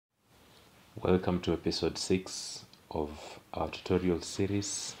Welcome to episode 6 of our tutorial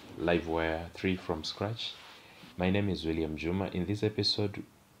series, Livewire 3 from scratch. My name is William Juma. In this episode,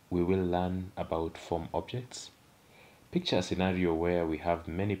 we will learn about form objects. Picture a scenario where we have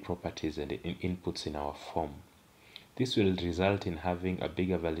many properties and inputs in our form. This will result in having a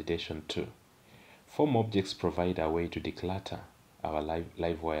bigger validation too. Form objects provide a way to declutter our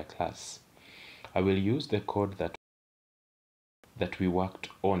Livewire class. I will use the code that we worked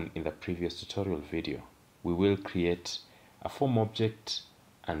on in the previous tutorial video. We will create a form object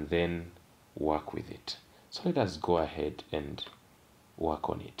and then work with it. So let us go ahead and work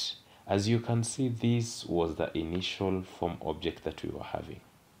on it. As you can see, this was the initial form object that we were having.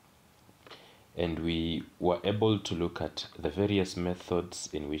 And we were able to look at the various methods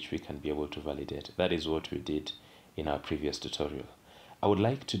in which we can be able to validate. That is what we did in our previous tutorial. I would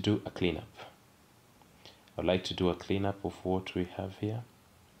like to do a cleanup. I'd like to do a cleanup of what we have here.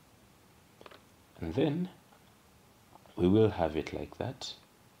 And then we will have it like that.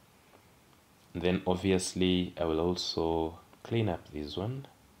 And then obviously I will also clean up this one,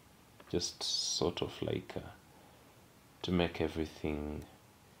 just sort of like to make everything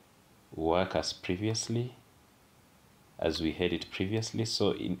work as previously, as we had it previously.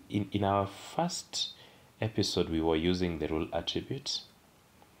 So in our first episode, we were using the rule attribute,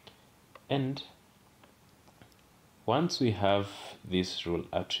 and once we have this rule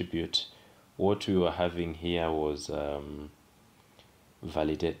attribute, what we were having here was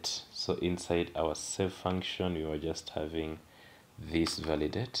validate. So inside our save function, we were just having this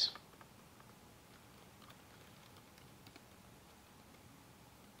validate.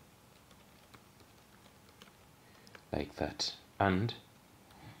 Like that. And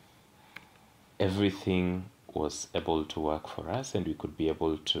everything was able to work for us, and we could be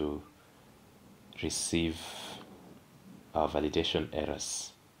able to receive our validation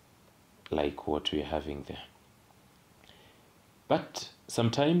errors like what we're having there. But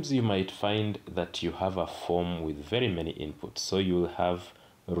sometimes you might find that you have a form with very many inputs, so you will have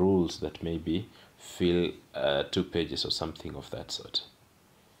rules that maybe fill 2 pages or something of that sort.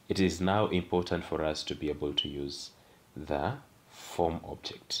 It is now important for us to be able to use the form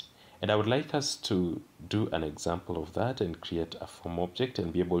object, and I would like us to do an example of that and create a form object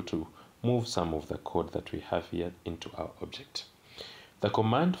and be able to move some of the code that we have here into our object. The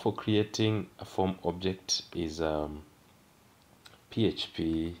command for creating a form object is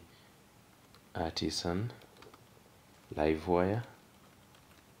PHP artisan livewire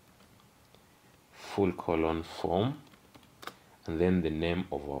 :form, and then the name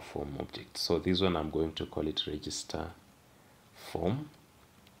of our form object. So this one I'm going to call it register form,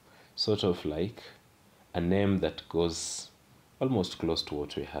 sort of like a name that goes almost close to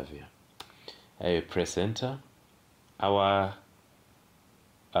what we have here. I press enter. Our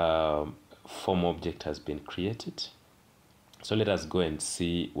form object has been created. So let us go and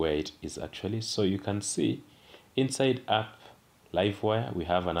see where it is actually. So you can see inside app Livewire, we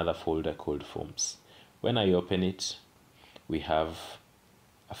have another folder called forms. When I open it, we have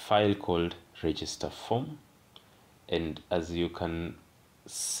a file called register form. And as you can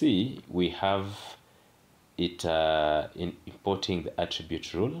see, we have it importing the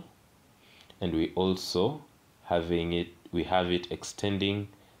attribute rule, and we also have it extending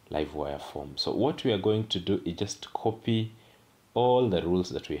Livewire form. So what we are going to do is just copy all the rules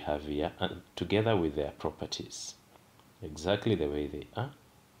that we have here and together with their properties, exactly the way they are.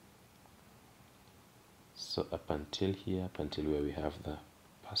 So up until here, up until where we have the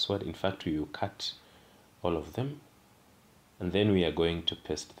password. In fact, we will cut all of them, and then we are going to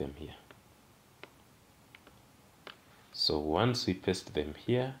paste them here. So once we paste them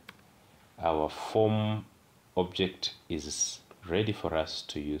here, our form object is ready for us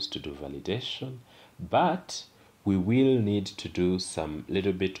to use to do validation, but we will need to do some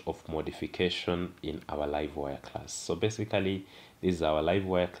little bit of modification in our Livewire class. So basically, this is our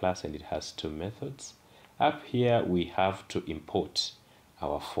Livewire class, and it has 2 methods. Up here, we have to import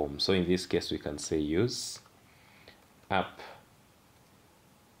our form. So in this case, we can say use app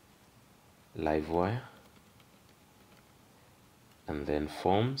Livewire and then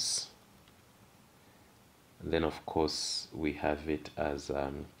forms. And then of course we have it as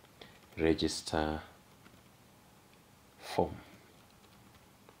register form,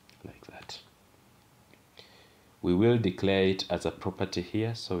 like that. We will declare it as a property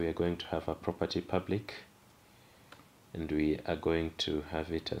here, so we are going to have a property public, and we are going to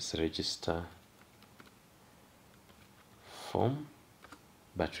have it as register form,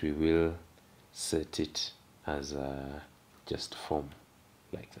 but we will set it as just form,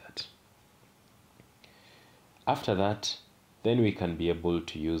 like that. After that, then we can be able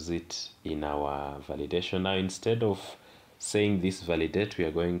to use it in our validation. Now, instead of saying this validate, we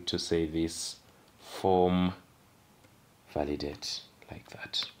are going to say this form validate, like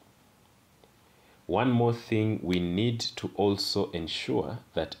that. One more thing, we need to also ensure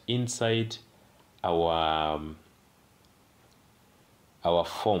that inside our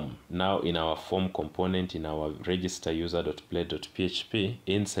form, now in our form component, in our register user.play.php,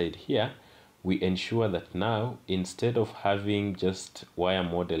 inside here, we ensure that now instead of having just wire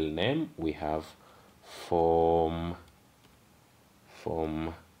model name, we have form.name,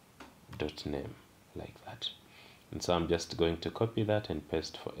 like that. And so I'm just going to copy that and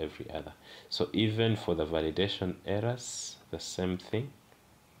paste for every other. So even for the validation errors, the same thing.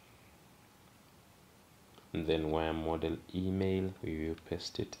 And then wire model email, we will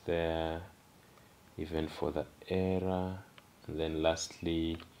paste it there, even for the error. And then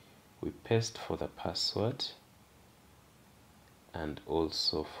lastly, we paste for the password and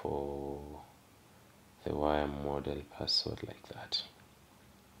also for the wire model password, like that.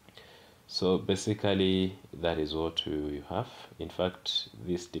 So basically that is what you have. In fact,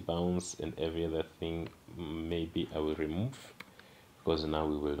 this debounce and every other thing maybe I will remove, because now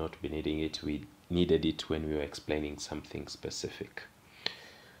we will not be needing it. We needed it when we were explaining something specific.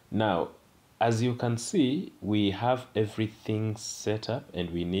 Now, as you can see, we have everything set up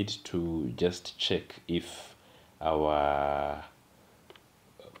and we need to just check if our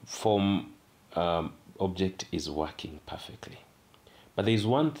form object is working perfectly. But there is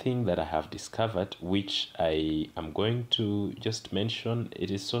one thing that I have discovered, which I am going to just mention. It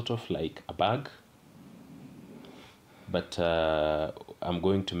is sort of like a bug, but I'm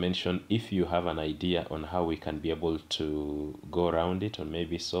going to mention, if you have an idea on how we can be able to go around it or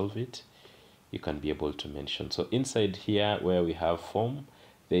maybe solve it, you can be able to mention. So inside here where we have form,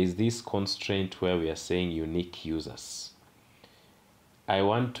 there is this constraint where we are saying unique users. I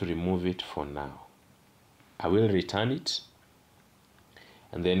want to remove it for now. I will return it,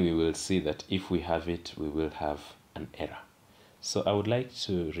 and then we will see that if we have it, we will have an error. So I would like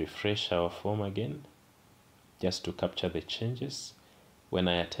to refresh our form again, just to capture the changes. When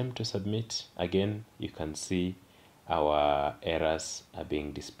I attempt to submit, again, you can see our errors are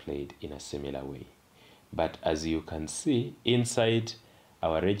being displayed in a similar way. But as you can see, inside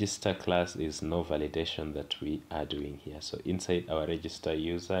our register class is no validation that we are doing here. So inside our register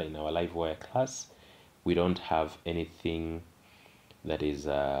user in our Livewire class, we don't have anything that is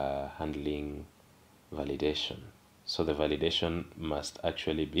handling validation. So the validation must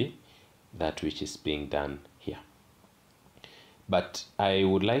actually be that which is being done here. But I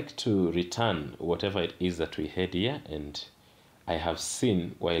would like to return whatever it is that we had here, and I have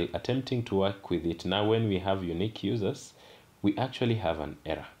seen while attempting to work with it, now when we have unique users, we actually have an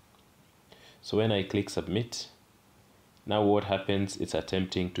error. So when I click submit, now what happens, it's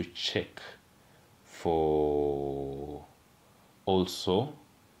attempting to check for also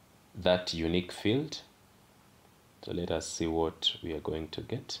that unique field. So let us see what we are going to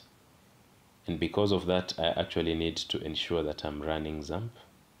get. And because of that, I actually need to ensure that I'm running XAMPP.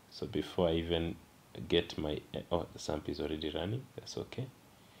 So before I even get my, oh, the XAMPP is already running, that's okay.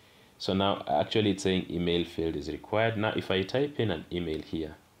 So now actually it's saying email field is required. Now if I type in an email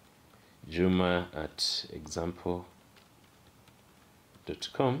here,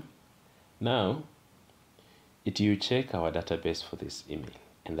 juma@example.com, now it will check our database for this email,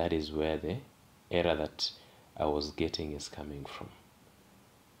 and that is where the error that I was getting is coming from.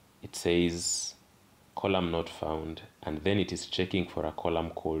 It says column not found, and then it is checking for a column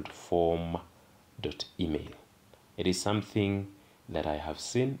called form.email. It is something that I have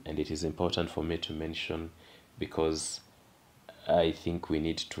seen, and it is important for me to mention because I think we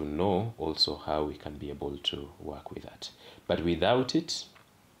need to know also how we can be able to work with that. But without it,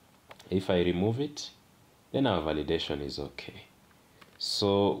 if I remove it, then our validation is okay.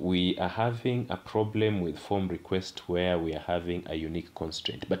 So we are having a problem with form request where we are having a unique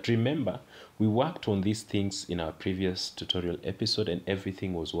constraint. But remember, we worked on these things in our previous tutorial episode and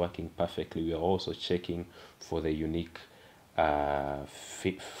everything was working perfectly. We are also checking for the unique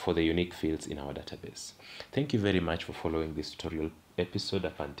fields in our database. Thank you very much for following this tutorial episode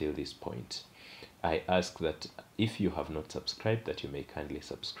up until this point. I ask that if you have not subscribed, that you may kindly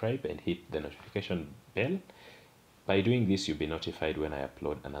subscribe and hit the notification bell. By doing this, you'll be notified when I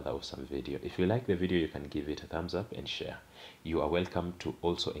upload another awesome video. If you like the video, you can give it a thumbs up and share. You are welcome to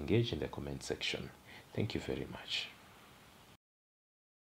also engage in the comment section. Thank you very much.